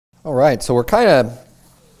All right, so we're kind of...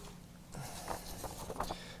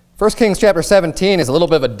 1 Kings chapter 17 is a little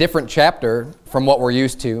bit of a different chapter from what we're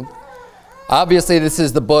used to. Obviously, this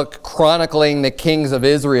is the book chronicling the kings of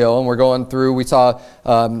Israel, and we're going through, we saw,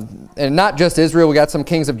 and not just Israel, we got some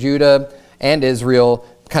kings of Judah and Israel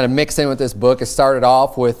kind of mixed in with this book. It started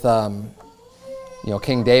off with,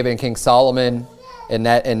 King David and King Solomon,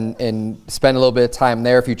 and spend a little bit of time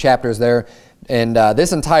there, a few chapters there. And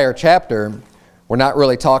this entire chapter, we're not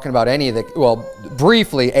really talking about any of the, well,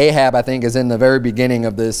 briefly, Ahab, I think, is in the very beginning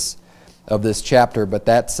of this chapter, but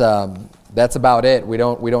that's about it. We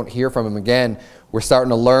don't hear from him again. We're starting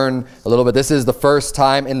to learn a little bit. This is the first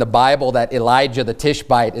time in the Bible that Elijah the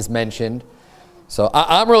Tishbite is mentioned. So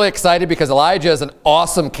I'm really excited because Elijah is an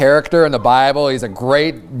awesome character in the Bible. He's a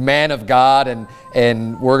great man of God,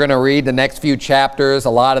 and we're going to read the next few chapters, a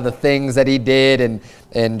lot of the things that he did, and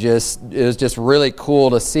it was just really cool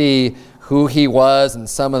to see who he was and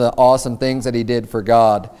some of the awesome things that he did for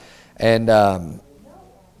God. And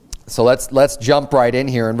so let's jump right in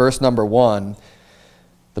here in verse number 1.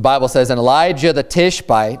 The Bible says, "And Elijah the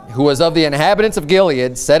Tishbite, who was of the inhabitants of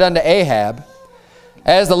Gilead, said unto Ahab,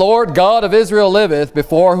 As the Lord God of Israel liveth,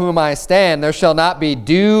 before whom I stand, there shall not be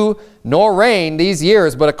dew nor rain these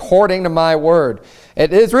years, but according to my word."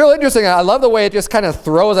 It's real interesting. I love the way it just kind of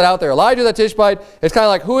throws it out there. Elijah the Tishbite, it's kind of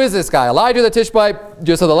like, who is this guy? Elijah the Tishbite,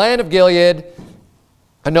 just of the land of Gilead,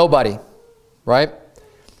 a nobody, right?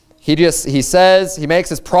 He makes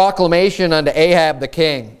his proclamation unto Ahab the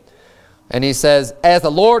king. And he says, "As the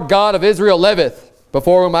Lord God of Israel liveth,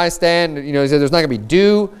 before whom I stand," he says, "there's not going to be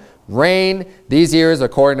dew, rain these years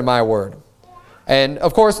according to my word." And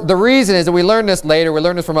of course, the reason is that we learn this later, we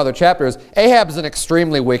learn this from other chapters. Ahab is an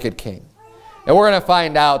extremely wicked king. And we're going to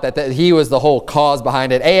find out that he was the whole cause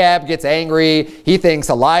behind it. Ahab gets angry. He thinks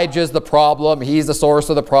Elijah's the problem. He's the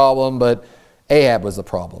source of the problem, but Ahab was the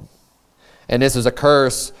problem. And this is a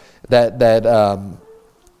curse that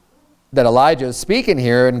Elijah is speaking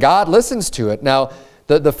here, and God listens to it. Now,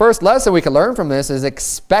 the first lesson we can learn from this is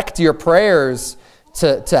expect your prayers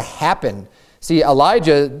to happen. See,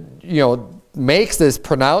 Elijah, makes this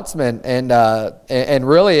pronouncement, and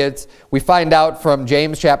really we find out from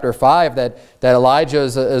James chapter 5 that Elijah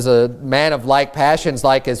is a man of like passions,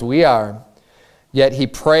 like as we are. Yet he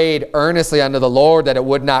prayed earnestly unto the Lord that it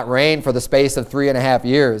would not rain for the space of 3.5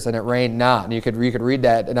 years, and it rained not. And you could read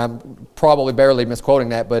that, and I'm probably barely misquoting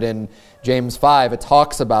that, but in James 5 it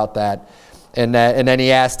talks about that. And then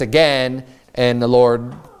he asked again, and the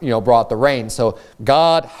Lord brought the rain. So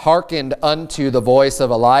God hearkened unto the voice of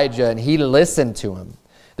Elijah, and he listened to him.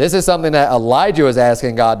 This is something that Elijah was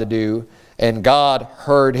asking God to do, and God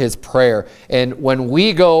heard his prayer. And when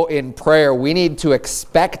we go in prayer, we need to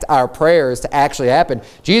expect our prayers to actually happen.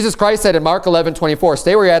 Jesus Christ said in Mark 11:24,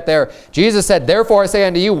 stay where you're at there. Jesus said, "Therefore I say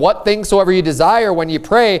unto you, what things soever you desire when you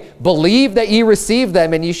pray, believe that ye receive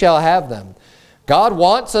them, and ye shall have them." God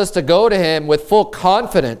wants us to go to him with full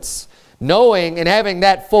confidence, knowing and having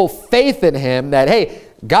that full faith in him that, hey,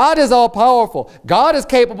 God is all-powerful. God is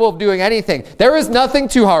capable of doing anything. There is nothing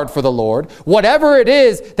too hard for the Lord. Whatever it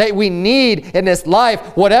is that we need in this life,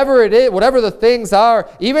 whatever it is, whatever the things are,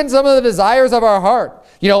 even some of the desires of our heart,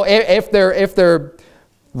 if they're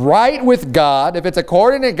right with God, if it's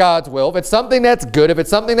according to God's will, if it's something that's good, if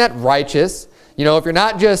it's something that's righteous, if you're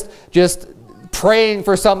not just praying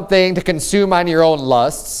for something to consume on your own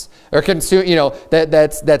lusts, or consume,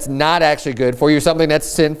 that's not actually good for you, something that's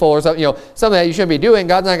sinful, or something, something that you shouldn't be doing,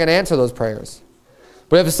 God's not going to answer those prayers.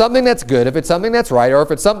 But if it's something that's good, if it's something that's right, or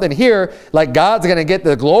if it's something here, like God's going to get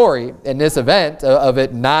the glory in this event of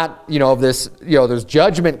it not, of this, there's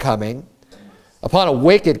judgment coming upon a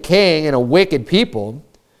wicked king and a wicked people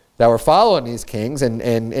that were following these kings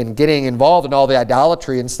and getting involved in all the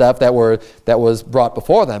idolatry and stuff that was brought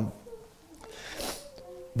before them.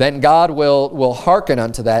 Then God will hearken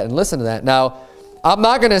unto that and listen to that. Now, I'm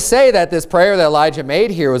not going to say that this prayer that Elijah made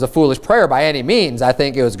here was a foolish prayer by any means. I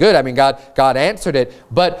think it was good. I mean, God answered it.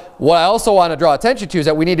 But what I also want to draw attention to is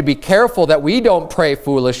that we need to be careful that we don't pray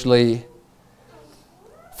foolishly.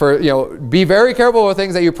 Be very careful with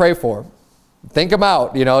things that you pray for. Think them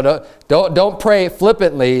out. Don't pray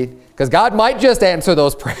flippantly, because God might just answer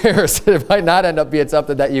those prayers. It might not end up being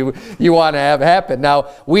something that you want to have happen. Now,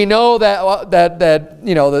 we know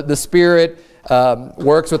that the Spirit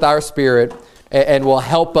works with our spirit and will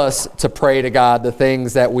help us to pray to God the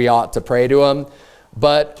things that we ought to pray to him.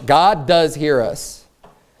 But God does hear us,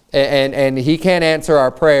 and he can't answer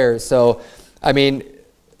our prayers. So, I mean,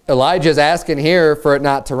 Elijah's asking here for it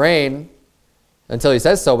not to rain until he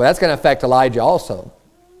says so, but that's going to affect Elijah also.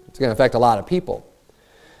 It's going to affect a lot of people.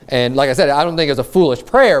 And like I said, I don't think it's a foolish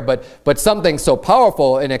prayer, but something so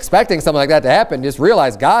powerful, and expecting something like that to happen, just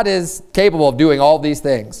realize God is capable of doing all these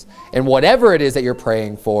things. And whatever it is that you're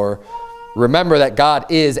praying for, remember that God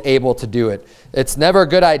is able to do it. It's never a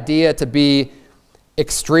good idea to be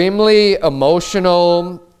extremely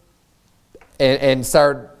emotional and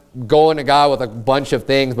start going to God with a bunch of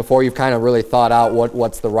things before you've kind of really thought out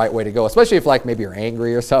what's the right way to go. Especially if, like, maybe you're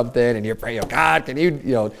angry or something and you're praying, God, can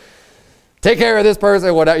you, take care of this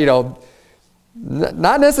person, whatever,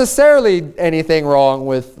 not necessarily anything wrong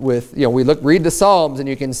with we read the Psalms, and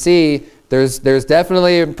you can see there's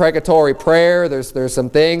definitely imprecatory prayer. There's some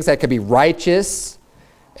things that could be righteous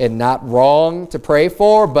and not wrong to pray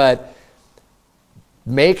for, but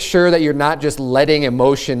make sure that you're not just letting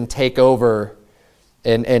emotion take over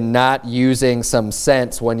and not using some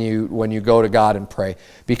sense when you go to God and pray,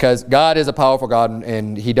 because God is a powerful God,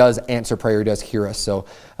 and he does answer prayer. He does hear us. So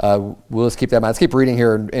we'll just keep that in mind. Let's keep reading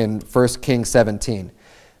here in 1 Kings 17.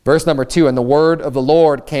 Verse number 2, and the word of the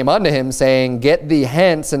Lord came unto him, saying, Get thee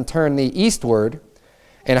hence and turn thee eastward,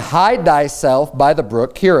 and hide thyself by the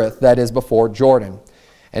brook Cherith, that is before Jordan.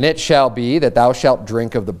 And it shall be that thou shalt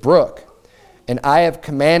drink of the brook. And I have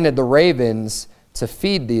commanded the ravens to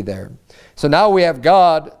feed thee there. So now we have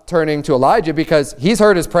God turning to Elijah because he's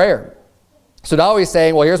heard his prayer. So now he's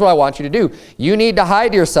saying, well, here's what I want you to do. You need to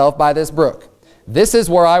hide yourself by this brook. This is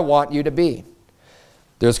where I want you to be.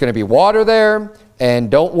 There's going to be water there,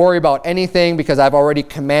 and don't worry about anything because I've already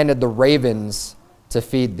commanded the ravens to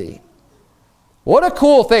feed thee. What a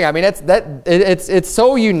cool thing. I mean, it's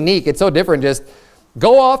so unique. It's so different. Just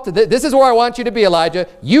go off to this is where I want you to be, Elijah.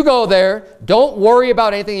 You go there. Don't worry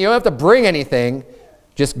about anything. You don't have to bring anything.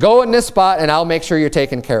 Just go in this spot and I'll make sure you're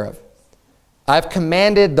taken care of. I've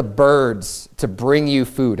commanded the birds to bring you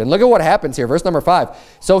food. And look at what happens here. Verse number 5.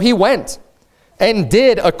 So he went and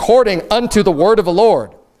did according unto the word of the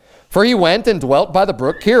Lord. For he went and dwelt by the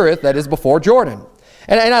brook Cherith, that is before Jordan.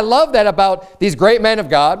 And I love that about these great men of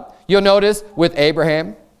God. You'll notice with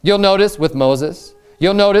Abraham. You'll notice with Moses.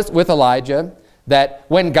 You'll notice with Elijah that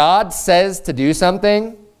when God says to do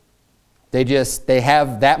something, they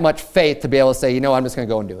have that much faith to be able to say, I'm just going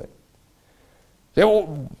to go and do it. Say,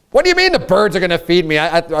 well, what do you mean the birds are going to feed me?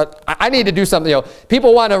 I need to do something.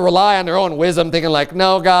 People want to rely on their own wisdom, thinking like,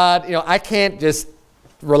 no, God, I can't just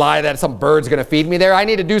rely that some bird's going to feed me there. I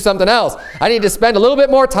need to do something else. I need to spend a little bit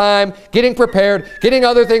more time getting prepared, getting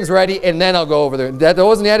other things ready, and then I'll go over there. That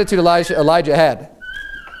wasn't the attitude Elijah had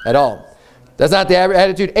at all. That's not the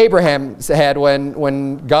attitude Abraham had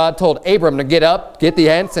when God told Abram to get up, get the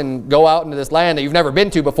hence, and go out into this land that you've never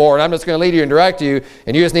been to before, and I'm just going to lead you and direct you,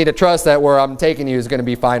 and you just need to trust that where I'm taking you is going to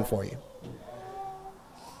be fine for you.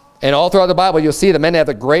 And all throughout the Bible, you'll see the men that have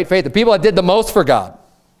the great faith, the people that did the most for God,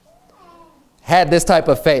 had this type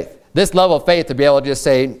of faith, this level of faith to be able to just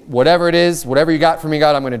say, whatever it is, whatever you got for me,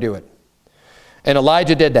 God, I'm going to do it. And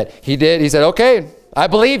Elijah did that. He said, okay, I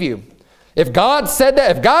believe you. If God said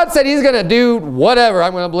that, if God said he's going to do whatever,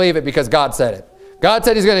 I'm going to believe it because God said it. God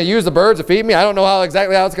said he's going to use the birds to feed me. I don't know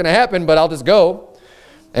exactly how it's going to happen, but I'll just go.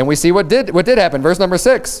 And we see what did happen. Verse number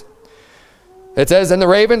 6. It says, and the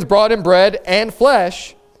ravens brought him bread and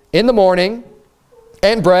flesh in the morning,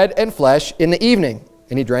 and bread and flesh in the evening.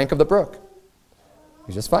 And he drank of the brook. He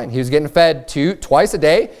was just fine. He was getting fed twice a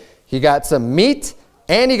day. He got some meat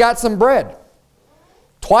and he got some bread.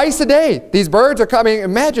 Twice a day. These birds are coming.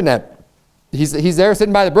 Imagine that. He's there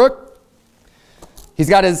sitting by the brook. He's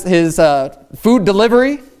got his food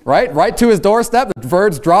delivery, right to his doorstep. The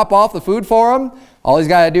birds drop off the food for him. All he's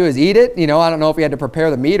got to do is eat it. I don't know if he had to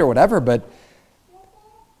prepare the meat or whatever, but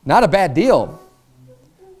not a bad deal.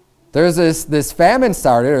 There's this famine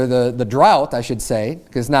started, or the drought, I should say,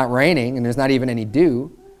 because it's not raining and there's not even any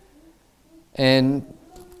dew. And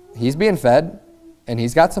he's being fed, and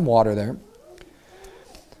he's got some water there.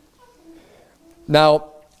 Now,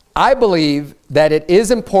 I believe that it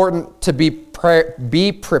is important to be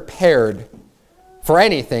prepared for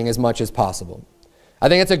anything as much as possible. I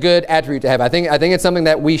think it's a good attribute to have. I think it's something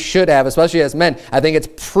that we should have, especially as men. I think it's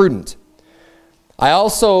prudent. I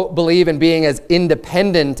also believe in being as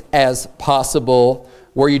independent as possible,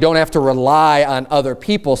 where you don't have to rely on other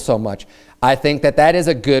people so much. I think that is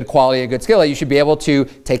a good quality, a good skill. You should be able to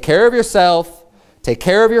take care of yourself, take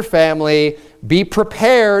care of your family, be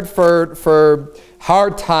prepared for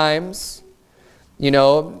hard times.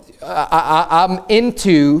 I'm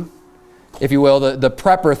into, if you will, the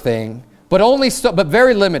prepper thing, but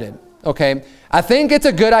very limited. Okay, I think it's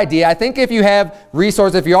a good idea. I think if you have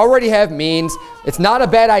resources, if you already have means, it's not a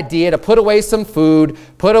bad idea to put away some food,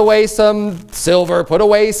 put away some silver, put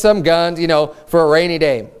away some guns, for a rainy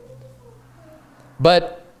day.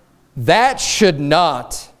 But that should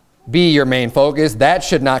not be your main focus. That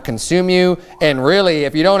should not consume you. And really,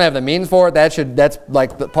 if you don't have the means for it, that's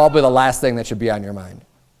like probably the last thing that should be on your mind.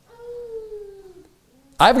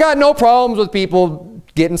 I've got no problems with people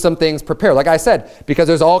getting some things prepared, like I said, because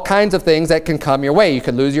there's all kinds of things that can come your way. You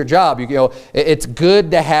could lose your job. You know, it's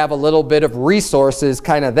good to have a little bit of resources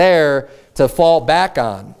kind of there to fall back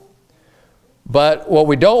on. But what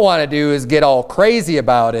we don't want to do is get all crazy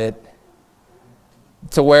about it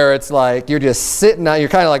to where it's like you're just sitting on, you're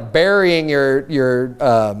kind of like burying your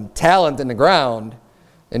talent in the ground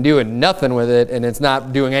and doing nothing with it, and it's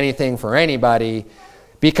not doing anything for anybody.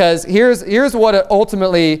 Because here's what it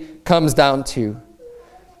ultimately comes down to.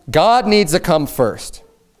 God needs to come first.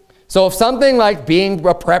 So if something like being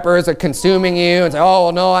a prepper is consuming you and say, oh,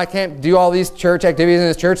 well, no, I can't do all these church activities and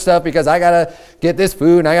this church stuff because I got to get this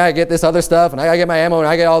food and I got to get this other stuff and I got to get my ammo and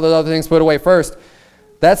I get all those other things put away first.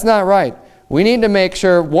 That's not right. We need to make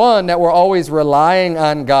sure, one, that we're always relying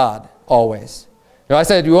on God, always. You know, I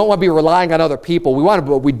said we won't want to be relying on other people.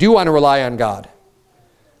 But we do want to rely on God.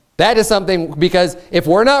 That is something, because if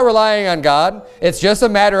we're not relying on God, it's just a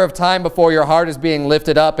matter of time before your heart is being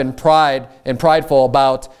lifted up in pride and prideful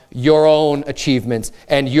about your own achievements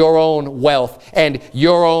and your own wealth and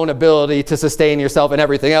your own ability to sustain yourself and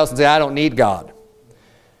everything else and say, I don't need God.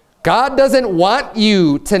 God doesn't want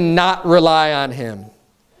you to not rely on Him.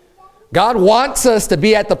 God wants us to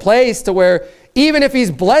be at the place to where even if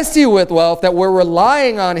He's blessed you with wealth, that we're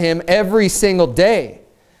relying on Him every single day.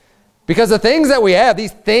 Because the things that we have,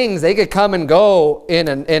 these things, they could come and go in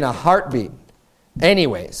a heartbeat.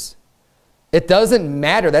 Anyways, it doesn't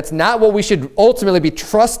matter. That's not what we should ultimately be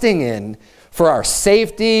trusting in for our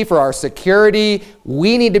safety, for our security.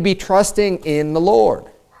 We need to be trusting in the Lord.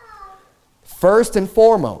 First and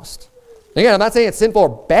foremost. Again, I'm not saying it's sinful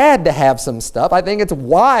or bad to have some stuff. I think it's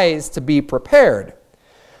wise to be prepared.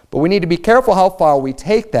 But we need to be careful how far we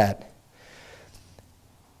take that.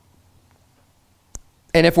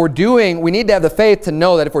 And if we're doing, we need to have the faith to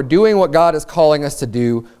know that if we're doing what God is calling us to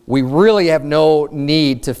do, we really have no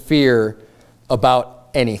need to fear about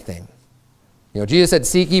anything. You know, Jesus said,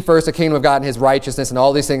 seek ye first the kingdom of God and His righteousness, and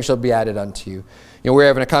all these things shall be added unto you. You know, we were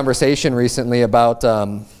having a conversation recently about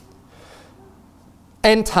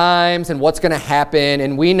end times and what's going to happen.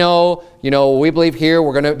 And we know, you know, we believe here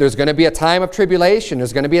there's going to be a time of tribulation.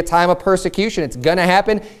 There's going to be a time of persecution. It's going to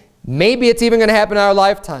happen. Maybe it's even going to happen in our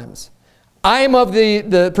lifetimes. I'm of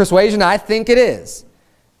the persuasion I think it is.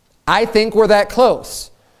 I think we're that close.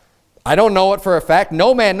 I don't know it for a fact.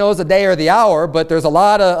 No man knows the day or the hour, but there's a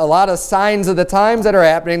lot of signs of the times that are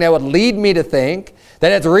happening that would lead me to think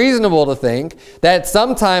that it's reasonable to think that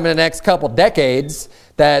sometime in the next couple decades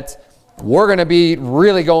that we're going to be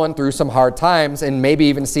really going through some hard times and maybe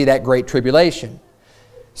even see that great tribulation.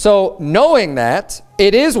 So knowing that,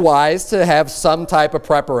 it is wise to have some type of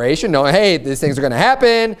preparation, knowing, hey, these things are going to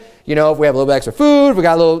happen. You know, if we have a little bit extra food, if we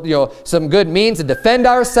got a little, you know, some good means to defend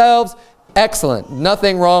ourselves, excellent.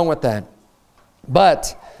 Nothing wrong with that.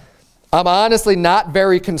 But I'm honestly not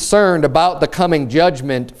very concerned about the coming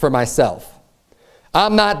judgment for myself.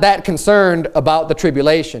 I'm not that concerned about the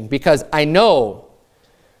tribulation because I know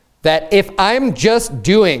that if I'm just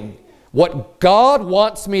doing what God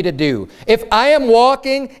wants me to do, if I am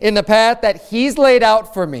walking in the path that He's laid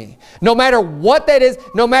out for me, no matter what that is,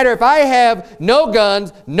 no matter if I have no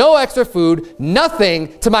guns, no extra food,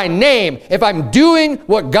 nothing to my name, if I'm doing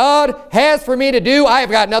what God has for me to do, I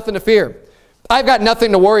have got nothing to fear. I've got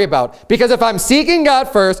nothing to worry about. Because if I'm seeking God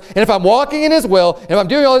first, and if I'm walking in His will, and if I'm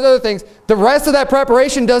doing all those other things, the rest of that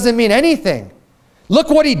preparation doesn't mean anything. Look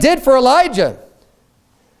what He did for Elijah.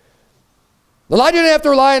 Elijah didn't have to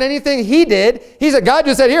rely on anything he did. He said, God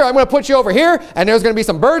just said, here, I'm going to put you over here, and there's going to be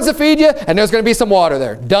some birds to feed you, and there's going to be some water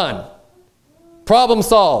there. Done. Problem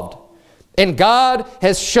solved. And God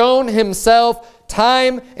has shown Himself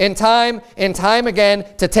time and time and time again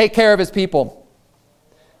to take care of His people,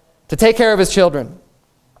 to take care of His children.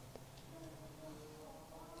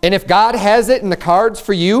 And if God has it in the cards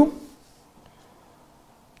for you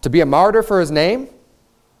to be a martyr for His name,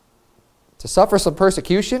 to suffer some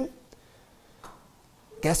persecution,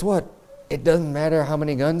 guess what? It doesn't matter how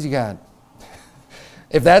many guns you got.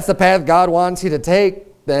 If that's the path God wants you to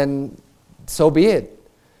take, then so be it.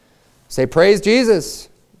 Say, praise Jesus.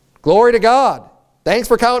 Glory to God. Thanks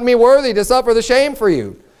for counting me worthy to suffer the shame for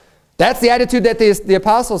you. That's the attitude that the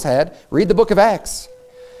apostles had. Read the book of Acts.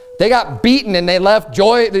 They got beaten and they left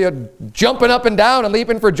jumping up and down and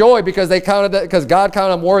leaping for joy because God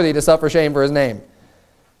counted them worthy to suffer shame for His name.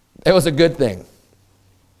 It was a good thing.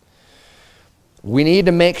 We need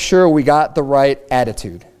to make sure we got the right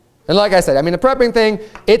attitude. And like I said, I mean, the prepping thing,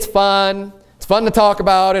 it's fun. It's fun to talk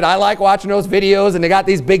about it. I like watching those videos, and they got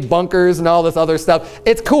these big bunkers and all this other stuff.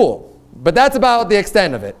 It's cool, but that's about the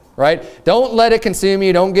extent of it, right? Don't let it consume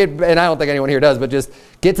you. Don't get, and I don't think anyone here does, but just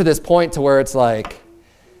get to this point to where it's like,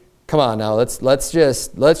 come on now, let's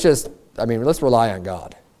just, I mean, let's rely on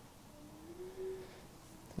God.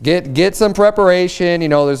 Get some preparation. You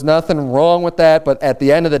know, there's nothing wrong with that, but at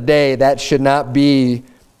the end of the day, that should not be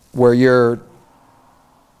where your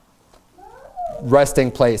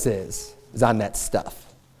resting place is on that stuff.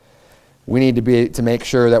 We need to make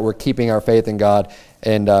sure that we're keeping our faith in God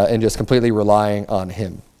and just completely relying on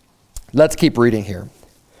Him. Let's keep reading here.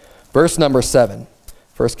 Verse number 7,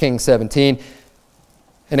 1 Kings 17.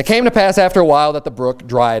 And it came to pass after a while that the brook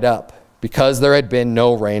dried up, because there had been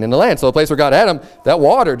no rain in the land. So the place where God had him,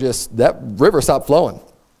 that river stopped flowing.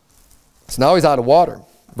 So now he's out of water.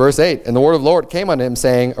 Verse 8, and the word of the Lord came unto him,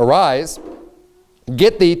 saying, Arise,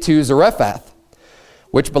 get thee to Zaraphath,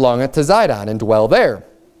 which belongeth to Zidon, and dwell there.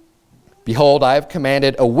 Behold, I have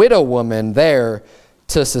commanded a widow woman there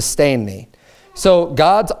to sustain thee. So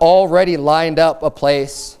God's already lined up a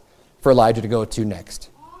place for Elijah to go to next.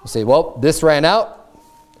 You say, well, this ran out.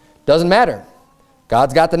 Doesn't matter.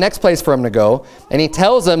 God's got the next place for him to go. And he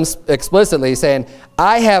tells him explicitly, saying,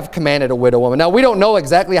 I have commanded a widow woman. Now, we don't know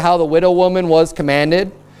exactly how the widow woman was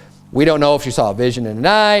commanded. We don't know if she saw a vision in the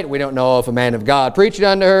night. We don't know if a man of God preached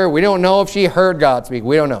unto her. We don't know if she heard God speak.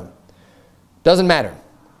 We don't know. Doesn't matter.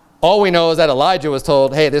 All we know is that Elijah was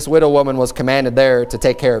told, hey, this widow woman was commanded there to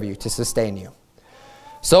take care of you, to sustain you.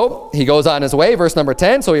 So he goes on his way, verse number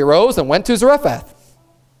 10. So he arose and went to Zarephath,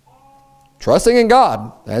 trusting in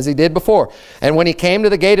God, as he did before. And when he came to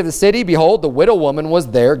the gate of the city, behold, the widow woman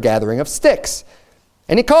was there gathering of sticks.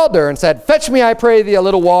 And he called her and said, Fetch me, I pray thee, a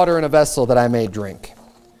little water in a vessel that I may drink.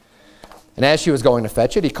 And as she was going to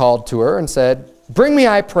fetch it, he called to her and said, Bring me,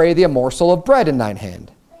 I pray thee, a morsel of bread in thine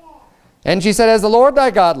hand. And she said, As the Lord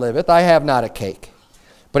thy God liveth, I have not a cake,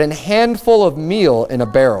 but an handful of meal in a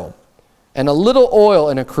barrel, and a little oil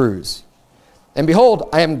in a cruse. And behold,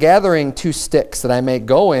 I am gathering 2 sticks, that I may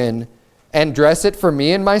go in and dress it for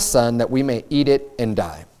me and my son, that we may eat it and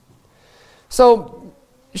die. So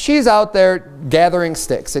she's out there gathering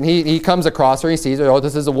sticks, and he comes across her. He sees her. Oh,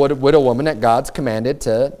 this is a widow woman that God's commanded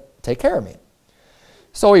to take care of me.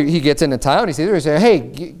 So he gets into town. He sees her. He says, hey,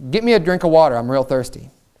 get me a drink of water. I'm real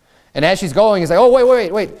thirsty. And as she's going, he's like, oh,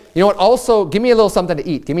 wait. You know what? Also, give me a little something to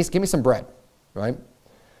eat. Give me some bread, right?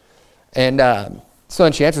 And so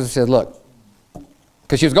then she answers and says, look,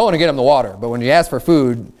 because she was going to get him the water, but when he asked for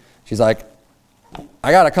food, she's like,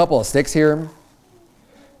 I got a couple of sticks here.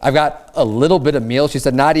 I've got a little bit of meal. She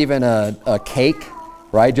said, not even a cake,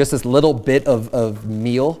 right? Just this little bit of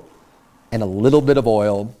meal and a little bit of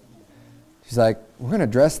oil. She's like, we're going to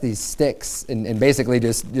dress these sticks, and basically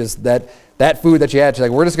just that food that she had. She's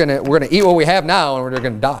like, we're going to eat what we have now, and we're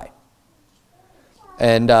going to die.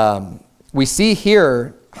 And we see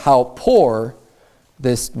here how poor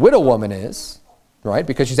this widow woman is, right?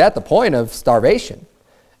 Because she's at the point of starvation.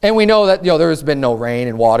 And we know that, there's been no rain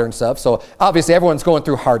and water and stuff. So obviously everyone's going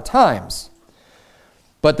through hard times.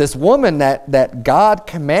 But this woman that God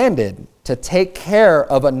commanded to take care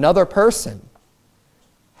of another person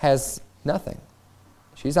has nothing.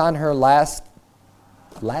 She's on her last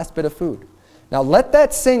bit of food. Now let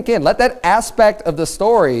that sink in. Let that aspect of the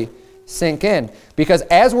story sink in. Because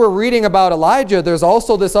as we're reading about Elijah, there's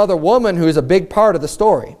also this other woman who's a big part of the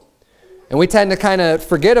story. And we tend to kind of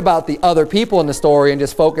forget about the other people in the story and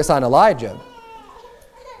just focus on Elijah.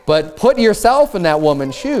 But put yourself in that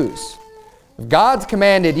woman's shoes. If God's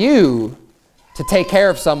commanded you to take care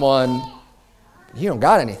of someone, you don't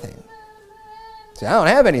got anything. See, I don't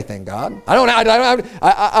have anything, God. I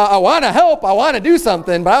want to help. I want to do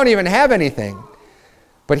something, but I don't even have anything.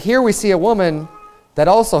 But here we see a woman that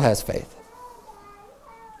also has faith.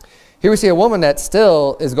 Here we see a woman that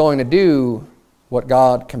still is going to do what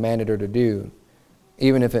God commanded her to do,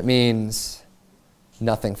 even if it means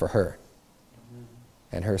nothing for her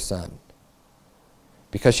and her son.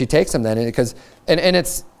 Because she takes him then, and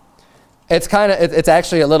it's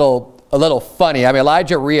actually a little funny. I mean,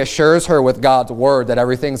 Elijah reassures her with God's word that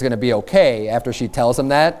everything's going to be okay after she tells him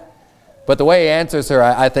that. But the way he answers her,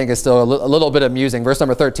 I think, is still a little bit amusing. Verse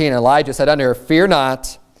number 13, Elijah said unto her, Fear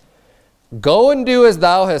not, go and do as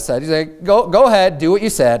thou hast said. He's like, go ahead, do what you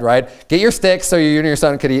said, right? Get your sticks so you and your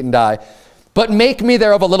son could eat and die. But make me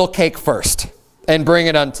thereof a little cake first, and bring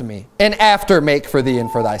it unto me. And after make for thee and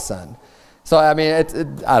for thy son. So, I mean,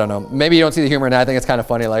 I don't know. Maybe you don't see the humor in that. I think it's kind of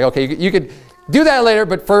funny. Like, okay, you could do that later,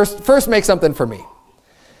 but first make something for me.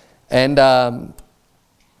 And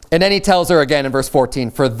then he tells her again in verse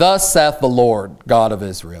 14, For thus saith the Lord God of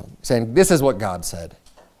Israel. Saying, this is what God said.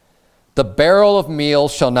 The barrel of meal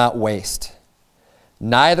shall not waste,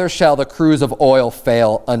 neither shall the cruse of oil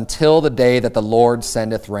fail until the day that the Lord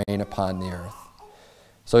sendeth rain upon the earth.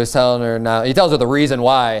 So he's telling her now, he tells her the reason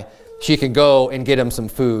why she can go and get him some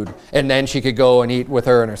food, and then she could go and eat with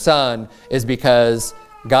her and her son, is because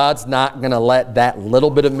God's not going to let that little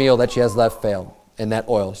bit of meal that she has left fail, and that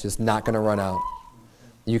oil is just not going to run out.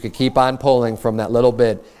 You could keep on pulling from that little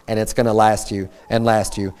bit, and it's going to last you and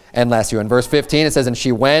last you and last you. In verse 15, it says, and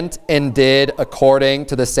she went and did according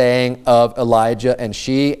to the saying of Elijah, and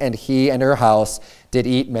she and he and her house did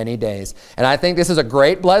eat many days. And I think this is a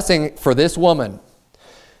great blessing for this woman,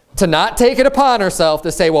 to not take it upon herself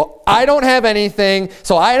to say, well, I don't have anything,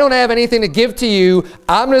 so I don't have anything to give to you.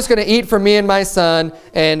 I'm just going to eat for me and my son,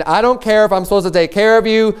 and I don't care if I'm supposed to take care of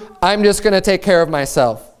you. I'm just going to take care of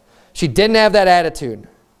myself. She didn't have that attitude.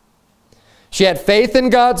 She had faith in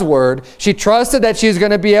God's word. She trusted that she was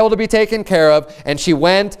going to be able to be taken care of, and she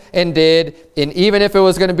went and did, and even if it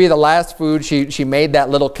was going to be the last food, she made that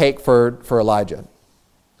little cake for Elijah.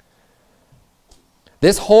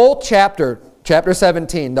 This whole chapter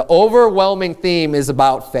 17, the overwhelming theme is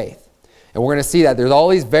about faith. And we're going to see that there's all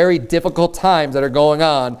these very difficult times that are going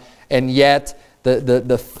on, and yet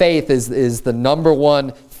the faith is the number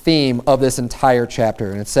one theme of this entire chapter.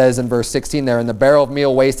 And it says in verse 16 there, and the barrel of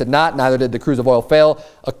meal wasted not, neither did the cruse of oil fail,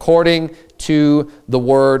 according to the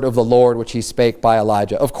word of the Lord which he spake by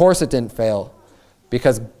Elijah. Of course it didn't fail,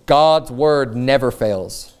 because God's word never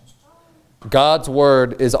fails. God's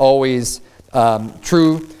word is always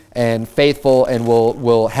true and faithful, and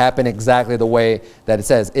will happen exactly the way that it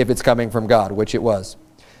says, if it's coming from God, which it was.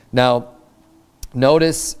 Now,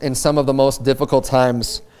 notice in some of the most difficult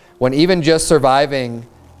times, when even just surviving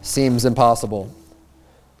seems impossible,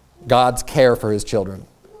 God's care for his children.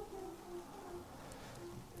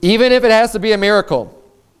 Even if it has to be a miracle,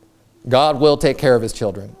 God will take care of his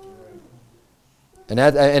children. And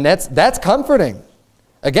that's comforting.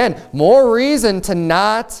 Again, more reason to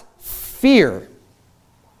not fear.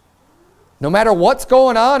 No matter what's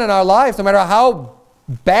going on in our lives, no matter how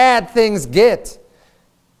bad things get,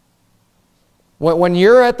 when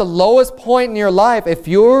you're at the lowest point in your life, if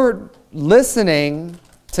you're listening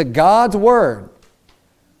to God's word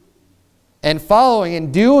and following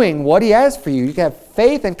and doing what he has for you, you can have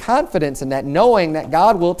faith and confidence in that, knowing that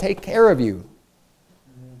God will take care of you.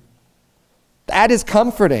 That is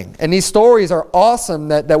comforting. And these stories are awesome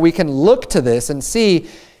that we can look to this and see,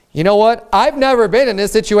 you know what? I've never been in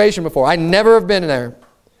this situation before. I never have been there.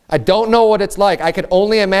 I don't know what it's like. I could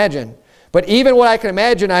only imagine. But even what I can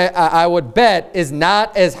imagine, I would bet, is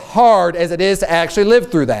not as hard as it is to actually live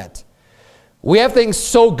through that. We have things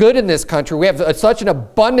so good in this country. We have such an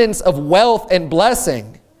abundance of wealth and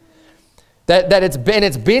blessing that it's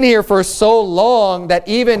been here for so long that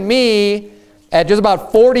even me, at just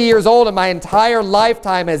about 40 years old, in my entire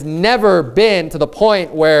lifetime, has never been to the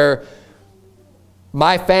point where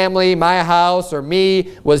my family, my house, or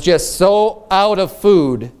me was just so out of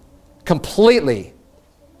food completely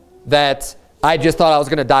that I just thought I was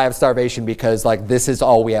going to die of starvation, because like, this is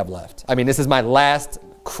all we have left. I mean, this is my last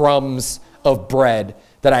crumbs of bread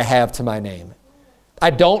that I have to my name. I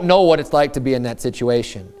don't know what it's like to be in that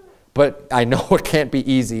situation, but I know it can't be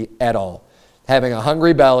easy at all. Having a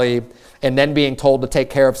hungry belly and then being told to take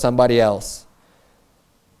care of somebody else.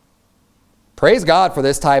 Praise God for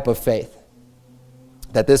this type of faith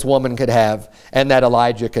that this woman could have and that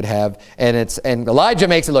Elijah could have. And Elijah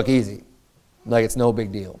makes it look easy, like it's no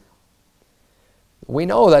big deal. We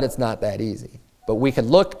know that it's not that easy, but we can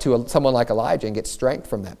look to someone like Elijah and get strength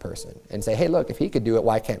from that person and say, hey, look, if he could do it,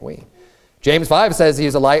 why can't we? James 5 says he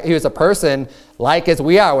was a person like as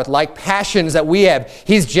we are, with like passions that we have.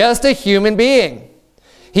 He's just a human being.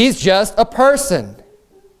 He's just a person.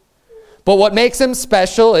 But what makes him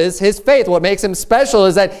special is his faith. What makes him special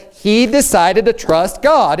is that he decided to trust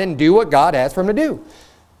God and do what God asked for him to do.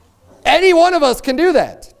 Any one of us can do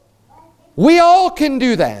that. We all can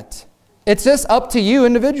do that. It's just up to you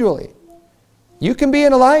individually. You can be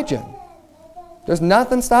an Elijah. There's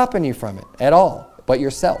nothing stopping you from it at all but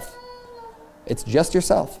yourself. It's just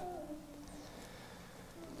yourself.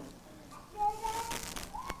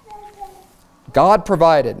 God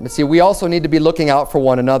provided. But see, we also need to be looking out for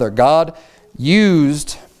one another. God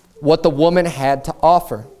used what the woman had to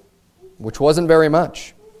offer, which wasn't very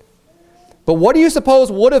much. But what do you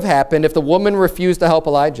suppose would have happened if the woman refused to help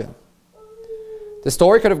Elijah? The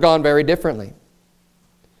story could have gone very differently.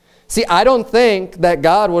 See, I don't think that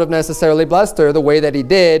God would have necessarily blessed her the way that he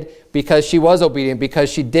did because she was obedient, because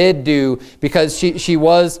she did do, because she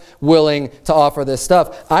was willing to offer this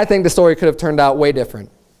stuff. I think the story could have turned out way different.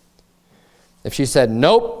 If she said,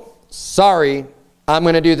 nope, sorry, I'm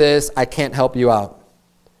going to do this. I can't help you out.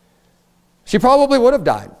 She probably would have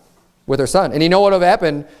died with her son. And you know what would have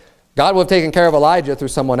happened? God would have taken care of Elijah through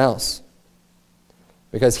someone else.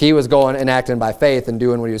 Because he was going and acting by faith and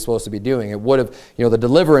doing what he was supposed to be doing. It would have, the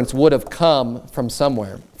deliverance would have come from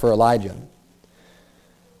somewhere for Elijah.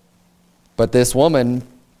 But this woman,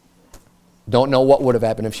 don't know what would have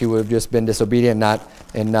happened if she would have just been disobedient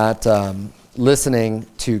and not listening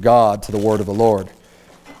to God, to the word of the Lord.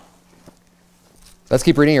 Let's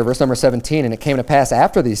keep reading here, verse number 17. And it came to pass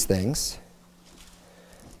after these things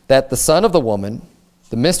that the son of the woman,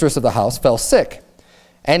 the mistress of the house, fell sick.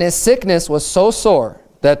 And his sickness was so sore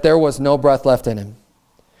that there was no breath left in him.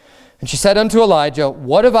 And she said unto Elijah,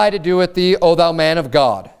 What have I to do with thee, O thou man of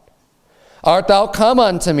God? Art thou come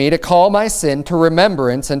unto me to call my sin to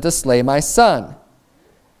remembrance and to slay my son?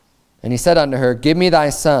 And he said unto her, Give me thy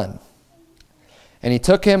son. And he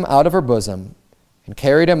took him out of her bosom and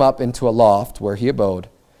carried him up into a loft where he abode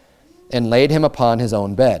and laid him upon his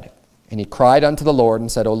own bed. And he cried unto the Lord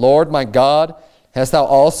and said, O Lord my God, hast thou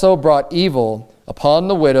also brought evil upon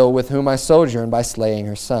the widow with whom I sojourn by slaying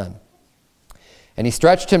her son? And he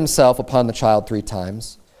stretched himself upon the child 3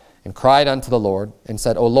 times and cried unto the Lord and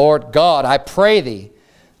said, O Lord God, I pray thee,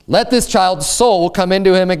 let this child's soul come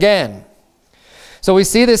into him again. So we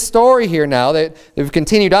see this story here now that they've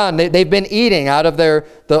continued on. They've been eating out of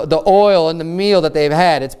the oil and the meal that they've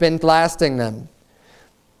had. It's been lasting them.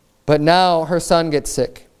 But now her son gets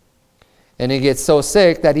sick. And he gets so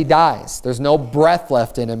sick that he dies. There's no breath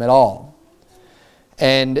left in him at all.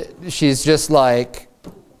 And she's just like,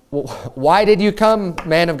 why did you come,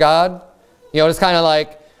 man of God? It's kind of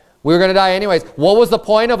like, we were going to die anyways. What was the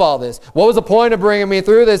point of all this? What was the point of bringing me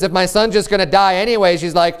through this if my son's just going to die anyway?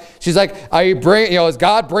 She's like, are you bringing, is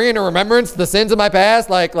God bringing to remembrance the sins of my past?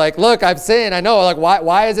 Like, look, I've sinned. I know. Like,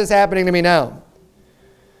 why is this happening to me now?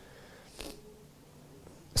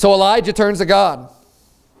 So Elijah turns to God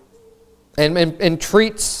and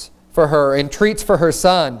entreats for her, entreats for her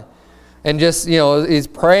son. And just, he's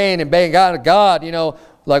praying and begging God,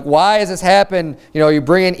 like, why has this happened? You're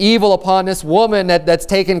bringing evil upon this woman that's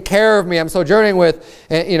taken care of me. I'm sojourning with.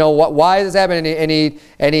 And, why is this happening?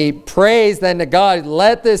 And he prays then to God,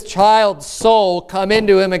 let this child's soul come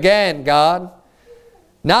into him again, God.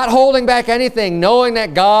 Not holding back anything, knowing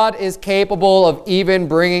that God is capable of even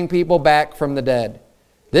bringing people back from the dead.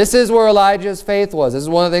 This is where Elijah's faith was. This is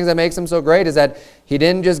one of the things that makes him so great, is that he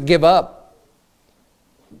didn't just give up.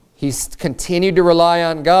 He continued to rely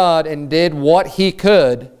on God and did what he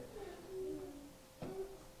could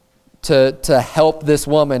to help this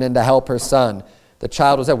woman and to help her son. The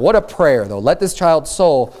child was there. What a prayer, though. Let this child's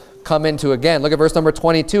soul come into again. Look at verse number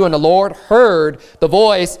 22. And the Lord heard the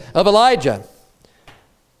voice of Elijah.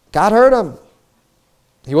 God heard him.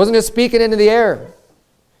 He wasn't just speaking into the air.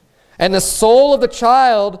 And the soul of the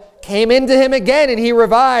child came into him again, and he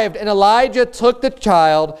revived. And Elijah took the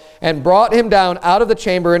child and brought him down out of the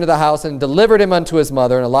chamber into the house and delivered him unto his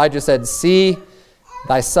mother. And Elijah said, See,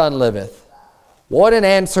 thy son liveth. What an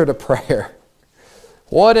answer to prayer.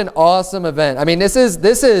 What an awesome event. I mean, this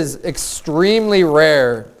is extremely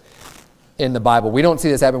rare in the Bible. We don't see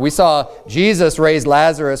this happen. We saw Jesus raise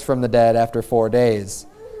Lazarus from the dead after 4 days.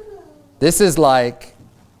 This is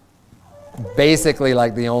basically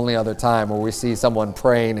like the only other time where we see someone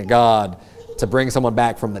praying to God to bring someone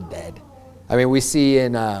back from the dead. I mean, we see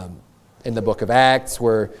in the book of Acts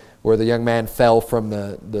where the young man fell from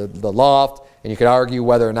the loft, and you could argue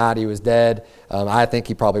whether or not he was dead. I think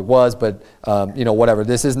he probably was, but whatever.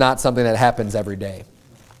 This is not something that happens every day.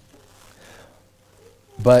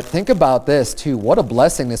 But think about this too. What a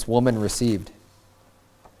blessing this woman received.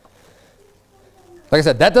 Like I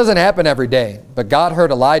said, that doesn't happen every day, but God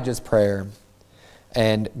heard Elijah's prayer,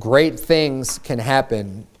 and great things can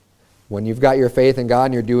happen when you've got your faith in God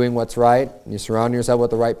and you're doing what's right, and you surround yourself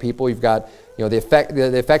with the right people. You've got,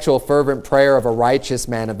 the effectual fervent prayer of a righteous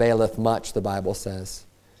man availeth much, the Bible says.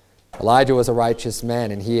 Elijah was a righteous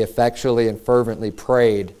man, and he effectually and fervently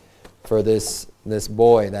prayed for this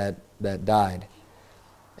boy that died,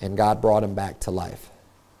 and God brought him back to life.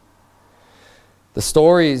 The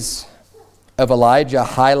stories of Elijah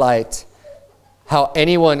highlight how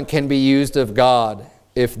anyone can be used of God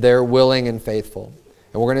if they're willing and faithful.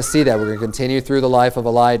 And we're going to see that. We're going to continue through the life of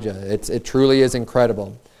Elijah. It truly is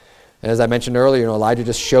incredible. And as I mentioned earlier, Elijah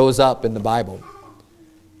just shows up in the Bible.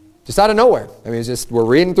 Just out of nowhere. I mean, we're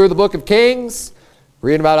reading through the book of Kings,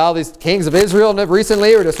 reading about all these kings of Israel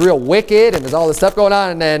recently are just real wicked, and there's all this stuff going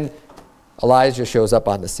on, and then Elijah shows up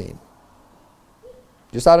on the scene.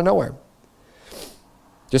 Just out of nowhere.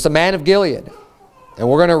 Just a man of Gilead. And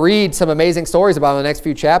we're going to read some amazing stories about him in the next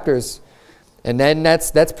few chapters. And then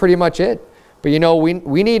that's pretty much it. But you know,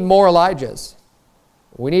 we need more Elijahs.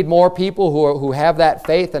 We need more people who have that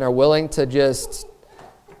faith and are willing to just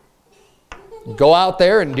go out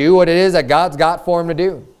there and do what it is that God's got for them to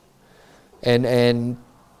do. And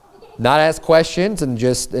not ask questions and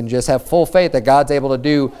just have full faith that God's able to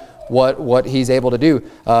do what he's able to do,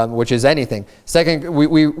 which is anything. Second,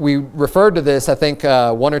 we referred to this, I think,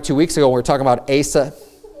 1 or 2 weeks ago when we were talking about Asa.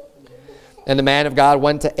 And the man of God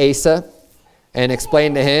went to Asa and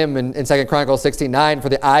explained to him in 2 Chronicles 16:9, for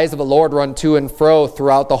the eyes of the Lord run to and fro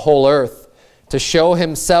throughout the whole earth, to show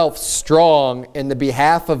himself strong in the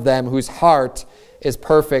behalf of them whose heart is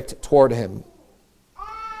perfect toward him.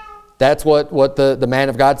 That's what the man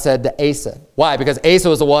of God said to Asa. Why? Because Asa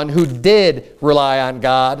was the one who did rely on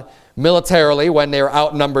God militarily when they were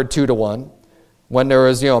outnumbered 2-1, when there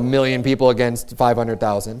was, 1 million people against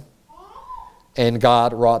 500,000, and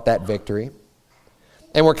God wrought that victory.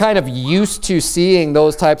 And we're kind of used to seeing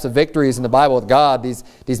those types of victories in the Bible with God,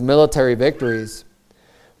 these military victories.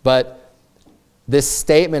 But this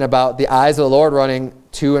statement about the eyes of the Lord running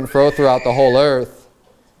to and fro throughout the whole earth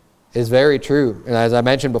is very true. And as I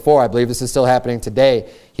mentioned before, I believe this is still happening today.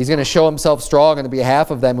 He's going to show himself strong on the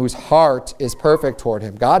behalf of them whose heart is perfect toward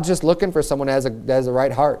him. God's just looking for someone who has a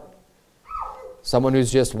right heart. Someone who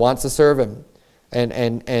just wants to serve him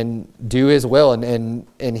and do his will.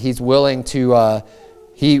 And he's willing to...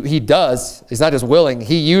 He does. He's not just willing.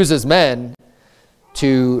 He uses men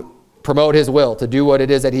to promote his will, to do what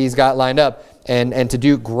it is that he's got lined up, and to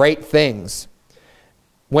do great things.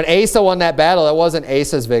 When Asa won that battle, that wasn't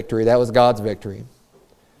Asa's victory. That was God's victory.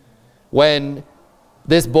 When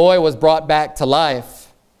this boy was brought back to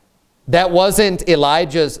life, that wasn't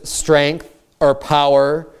Elijah's strength or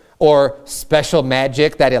power or special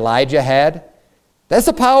magic that Elijah had. That's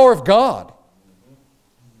the power of God.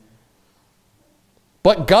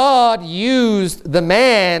 But God used the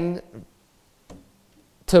man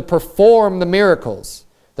to perform the miracles.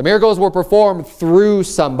 The miracles were performed through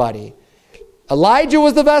somebody. Elijah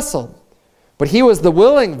was the vessel, but he was the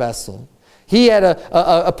willing vessel. He had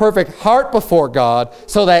a perfect heart before God,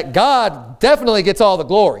 so that God definitely gets all the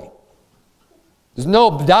glory. There's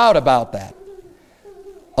no doubt about that.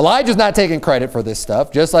 Elijah's not taking credit for this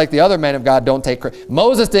stuff, just like the other men of God don't take credit.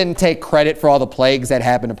 Moses didn't take credit for all the plagues that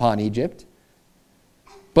happened upon Egypt.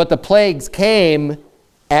 But the plagues came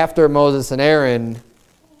after Moses and Aaron,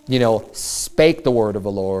 spake the word of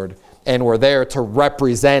the Lord and were there to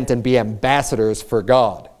represent and be ambassadors for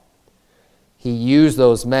God. He used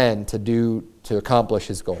those men to accomplish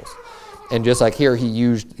his goals. And just like here, he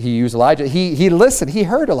used Elijah. He listened. He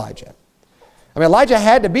heard Elijah. I mean, Elijah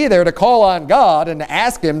had to be there to call on God and to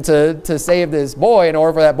ask him to save this boy in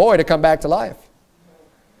order for that boy to come back to life.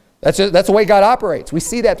 That's the way God operates. We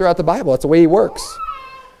see that throughout the Bible. That's the way he works.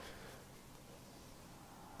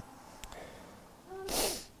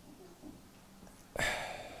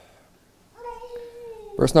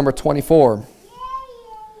 Verse number 24. The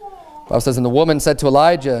Bible says, and the woman said to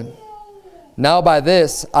Elijah, now by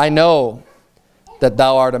this I know that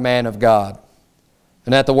thou art a man of God,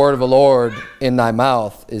 and that the word of the Lord in thy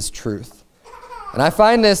mouth is truth. And I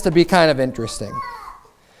find this to be kind of interesting.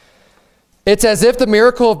 It's as if the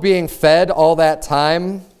miracle of being fed all that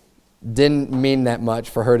time didn't mean that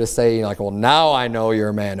much for her to say, well, now I know you're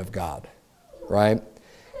a man of God, right?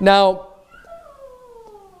 Now,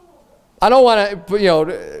 I don't want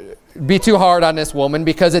to, be too hard on this woman,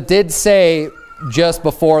 because it did say just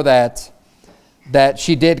before that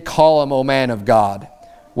she did call him, O man of God,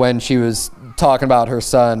 when she was talking about her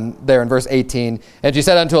son there in verse 18. And she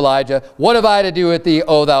said unto Elijah, what have I to do with thee,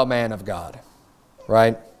 O thou man of God?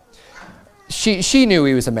 Right? She knew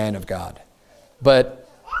he was a man of God. But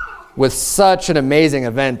with such an amazing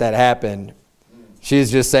event that happened,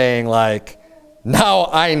 she's just saying now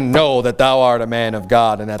I know that thou art a man of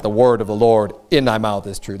God, and that the word of the Lord in thy mouth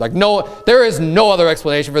is true. There is no other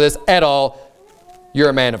explanation for this at all. You're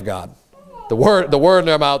a man of God. The word in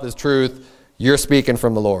thy mouth is truth. You're speaking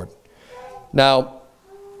from the Lord. Now,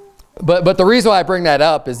 but the reason why I bring that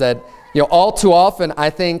up is that, all too often I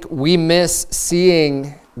think we miss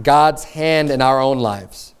seeing God's hand in our own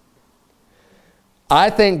lives. I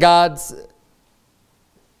think God's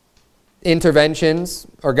interventions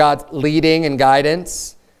or God's leading and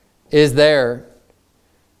guidance is there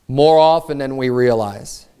more often than we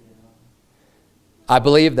realize. I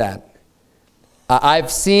believe that.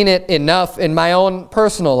 I've seen it enough in my own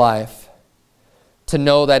personal life to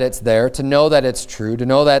know that it's there, to know that it's true, to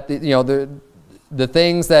know that the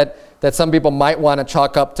things that some people might want to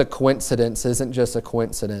chalk up to coincidence isn't just a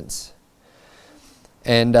coincidence.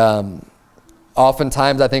 And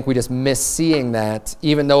oftentimes I think we just miss seeing that,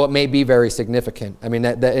 even though it may be very significant. I mean,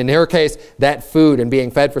 that in her case, that food and being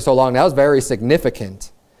fed for so long, that was very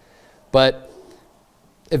significant. But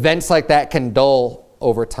events like that can dull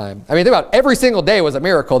over time. I mean, think about it. Every single day was a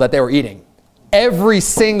miracle that they were eating. Every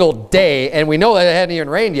single day, and we know that it hadn't even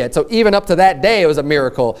rained yet. So even up to that day, it was a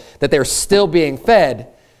miracle that they were still being fed.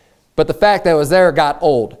 But the fact that it was there got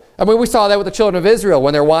old. I mean, we saw that with the children of Israel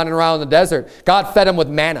when they're wandering around in the desert. God fed them with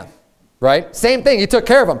manna, right? Same thing. He took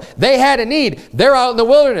care of them. They had a need. They're out in the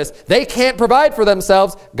wilderness. They can't provide for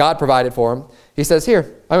themselves. God provided for them. He says,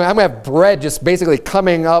 here, I'm going to have bread just basically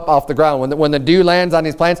coming up off the ground. When the dew lands on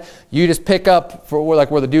these plants, you just pick up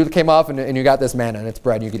where the dew came off, and you got this manna, and it's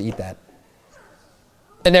bread, and you could eat that.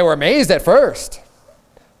 And they were amazed at first.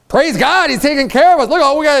 Praise God, he's taking care of us. Look,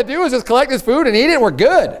 all we got to do is just collect this food and eat it, and we're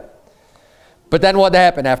good. But then what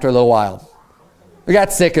happened after a little while? We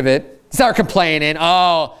got sick of it. Started complaining.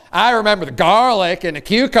 Oh, I remember the garlic and the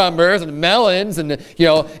cucumbers and the melons and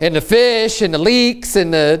and the fish and the leeks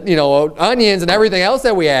and the onions and everything else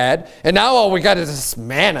that we had. And now all we got is this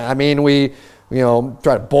manna. I mean, we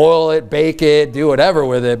try to boil it, bake it, do whatever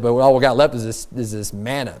with it, but all we got left is this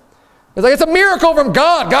manna. It's like, it's a miracle from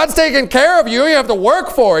God. God's taking care of you. You have to work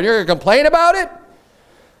for it. You're going to complain about it?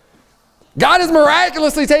 God is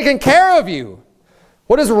miraculously taking care of you.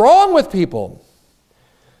 What is wrong with people?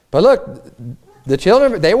 But look, the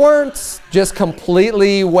children, they weren't just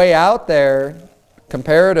completely way out there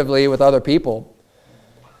comparatively with other people.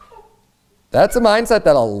 That's a mindset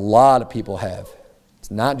that a lot of people have.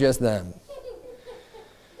 It's not just them.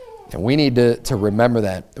 And we need to remember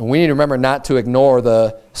that. And we need to remember not to ignore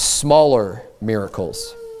the smaller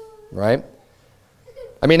miracles, right?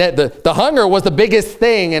 I mean, the hunger was the biggest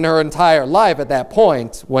thing in her entire life at that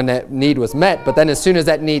point when that need was met. But then as soon as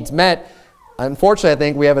that need's met, unfortunately, I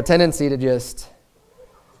think we have a tendency to just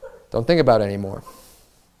don't think about it anymore.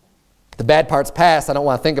 The bad part's past. I don't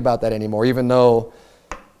want to think about that anymore, even though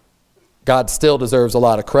God still deserves a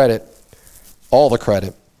lot of credit, all the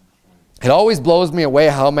credit. It always blows me away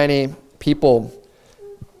how many people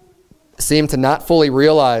seem to not fully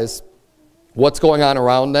realize what's going on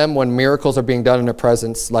around them when miracles are being done in their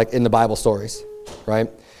presence, like in the Bible stories, right?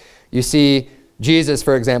 You see Jesus,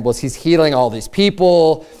 for example, he's healing all these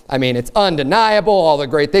people. I mean, it's undeniable, all the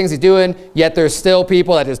great things he's doing, yet there's still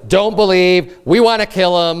people that just don't believe. We want to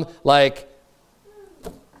kill him. Like,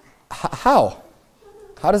 how?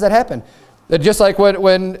 How does that happen? Just like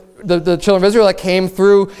when the children of Israel came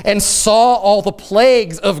through and saw all the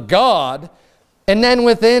plagues of God, and then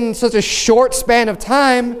within such a short span of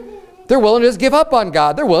time, they're willing to just give up on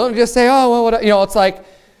God. They're willing to just say, oh, well, it's like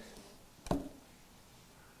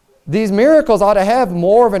these miracles ought to have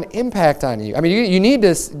more of an impact on you. I mean, you need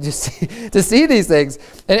to see these things.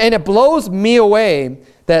 And it blows me away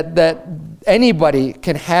that anybody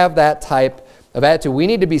can have that type of attitude. We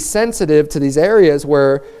need to be sensitive to these areas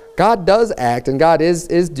where God does act and God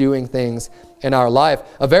is doing things in our life.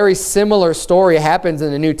 A very similar story happens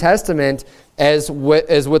in the New Testament as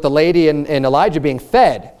with the lady and Elijah being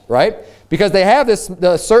fed, right? Because they have a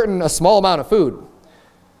small amount of food.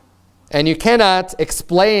 And you cannot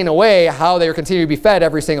explain away how they continue to be fed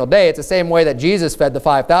every single day. It's the same way that Jesus fed the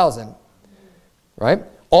 5,000, right?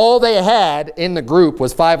 All they had in the group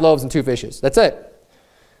was 5 loaves and 2 fishes. That's it.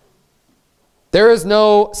 There is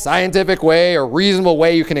no scientific way or reasonable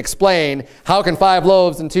way you can explain how can 5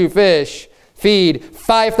 loaves and 2 fish feed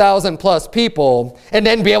 5,000 plus people and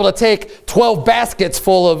then be able to take 12 baskets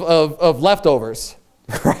full of leftovers,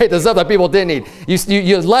 right? The stuff that people didn't eat.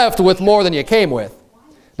 You left with more than you came with.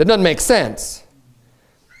 That doesn't make sense,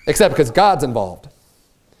 except because God's involved.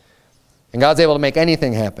 And God's able to make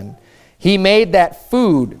anything happen. He made that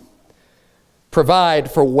food provide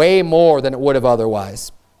for way more than it would have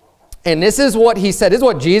otherwise. And this is what he said. This is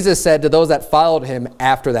what Jesus said to those that followed him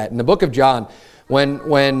after that. In the book of John,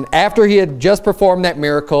 when after he had just performed that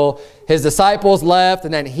miracle, his disciples left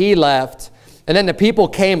and then he left. And then the people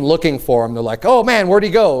came looking for him. They're like, oh man, where'd he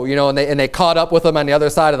go? And they caught up with him on the other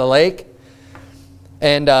side of the lake.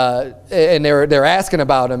 And they're asking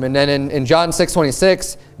about him. And then in John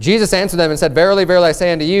 6:26, Jesus answered them and said, verily, verily, I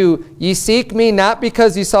say unto you, ye seek me not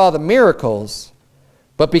because ye saw the miracles,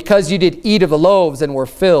 but because you did eat of the loaves and were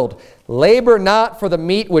filled. Labor not for the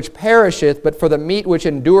meat which perisheth, but for the meat which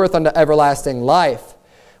endureth unto everlasting life,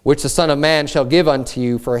 which the Son of Man shall give unto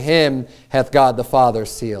you, for him hath God the Father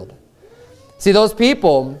sealed. See, those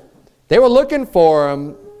people, they were looking for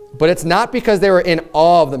him, but it's not because they were in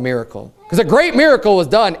awe of the miracle. Because a great miracle was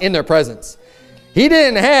done in their presence. He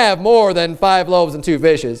didn't have more than 5 loaves and 2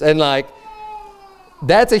 fishes. And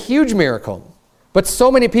that's a huge miracle. But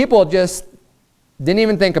so many people just didn't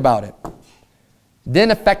even think about it.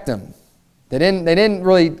 Didn't affect them. They didn't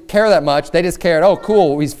really care that much. They just cared, oh,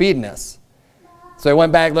 cool, he's feeding us. So he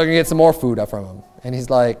went back looking to get some more food up from him. And he's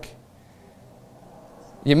like,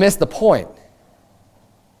 you missed the point.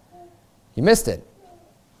 You missed it.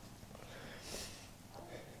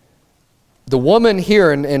 The woman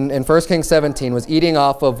here in 1 Kings 17 was eating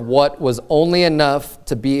off of what was only enough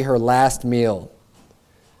to be her last meal.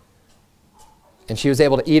 And she was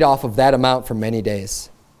able to eat off of that amount for many days.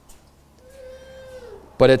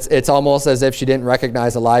 But it's almost as if she didn't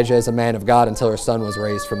recognize Elijah as a man of God until her son was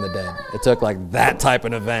raised from the dead. It took like that type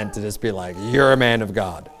of event to just be like, you're a man of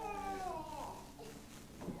God.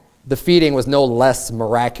 The feeding was no less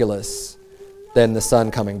miraculous than the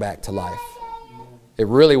son coming back to life. It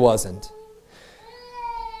really wasn't.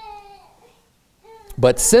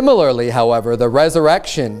 But similarly, however, the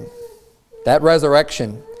resurrection, that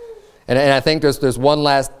resurrection, and I think there's one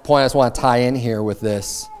last point I just want to tie in here with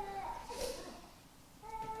this.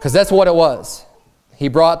 Because that's what it was. He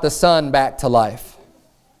brought the Son back to life.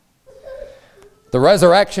 The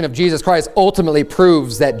resurrection of Jesus Christ ultimately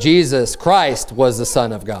proves that Jesus Christ was the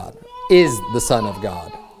Son of God, is the Son of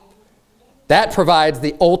God. That provides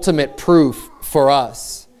the ultimate proof for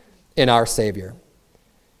us in our Savior.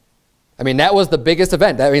 I mean, that was the biggest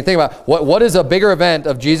event. I mean, think about what is a bigger event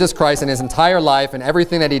of Jesus Christ in his entire life and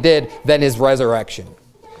everything that he did than his resurrection.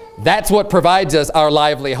 That's what provides us our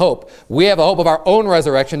lively hope. We have a hope of our own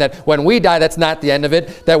resurrection, that when we die, that's not the end of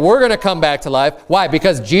it, that we're going to come back to life. Why?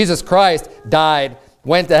 Because Jesus Christ died,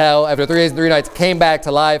 went to hell after 3 days and 3 nights, came back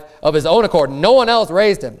to life of his own accord. No one else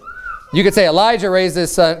raised him. You could say Elijah raised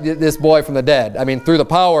this boy from the dead. I mean, through the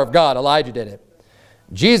power of God, Elijah did it.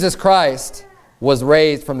 Jesus Christ was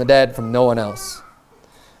raised from the dead from no one else.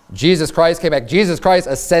 Jesus Christ came back. Jesus Christ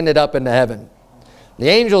ascended up into heaven. The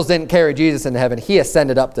angels didn't carry Jesus into heaven. He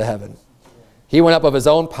ascended up to heaven. He went up of his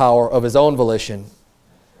own power, of his own volition.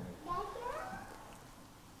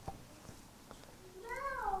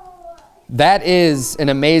 That is an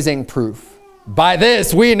amazing proof. By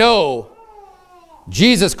this we know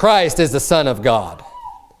Jesus Christ is the Son of God.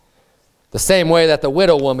 The same way that the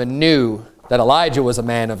widow woman knew that Elijah was a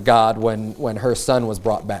man of God when her son was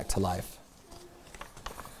brought back to life.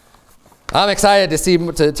 I'm excited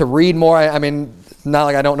to read more. I mean, not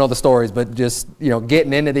like I don't know the stories, but just,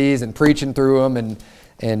 getting into these and preaching through them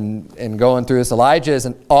and going through this. Elijah is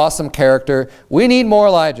an awesome character. We need more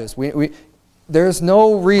Elijahs. There's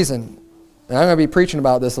no reason, and I'm going to be preaching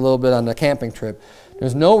about this a little bit on the camping trip.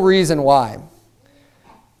 There's no reason why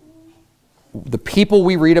the people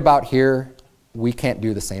we read about here, we can't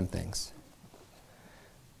do the same things.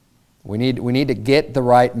 We need to get the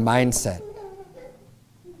right mindset.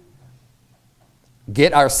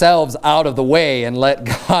 Get ourselves out of the way and let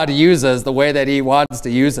God use us the way that he wants to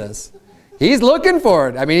use us. He's looking for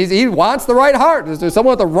it. I mean, he wants the right heart. There's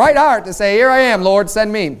someone with the right heart to say, here I am, Lord,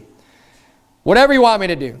 send me. Whatever you want me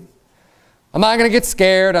to do. I'm not going to get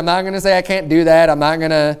scared. I'm not going to say I can't do that. I'm not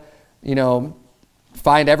going to,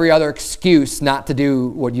 find every other excuse not to do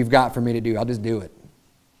what you've got for me to do. I'll just do it.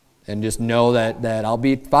 And just know that I'll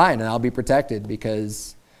be fine and I'll be protected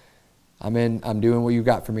because I'm doing what you've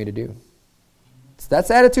got for me to do. So that's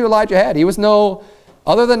the attitude Elijah had.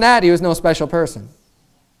 Other than that, he was no special person.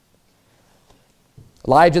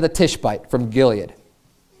 Elijah the Tishbite from Gilead.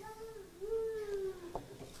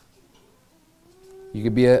 You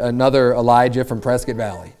could be another Elijah from Prescott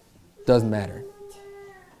Valley. Doesn't matter.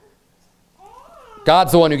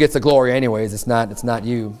 God's the one who gets the glory anyways. It's not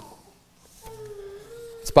you.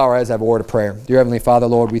 Let's bow our heads and have a word of prayer. Dear Heavenly Father,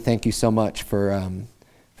 Lord, we thank you so much for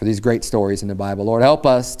these great stories in the Bible. Lord, help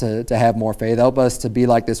us to have more faith. Help us to be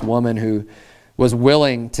like this woman who was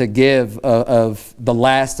willing to give of the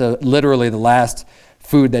last, literally the last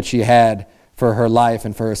food that she had for her life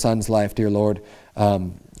and for her son's life, dear Lord.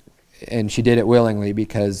 And she did it willingly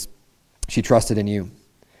because she trusted in you.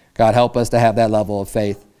 God, help us to have that level of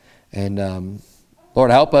faith. And Lord,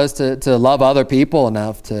 help us to love other people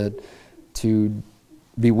enough to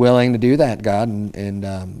be willing to do that, God.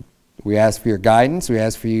 And we ask for your guidance. We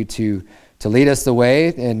ask for you to lead us the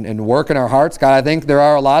way and work in our hearts. God, I think there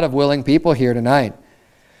are a lot of willing people here tonight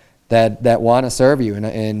that want to serve you.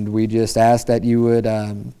 And we just ask that you would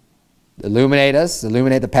illuminate us,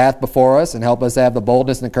 illuminate the path before us, and help us have the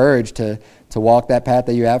boldness and the courage to walk that path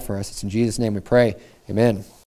that you have for us. It's in Jesus' name we pray. Amen.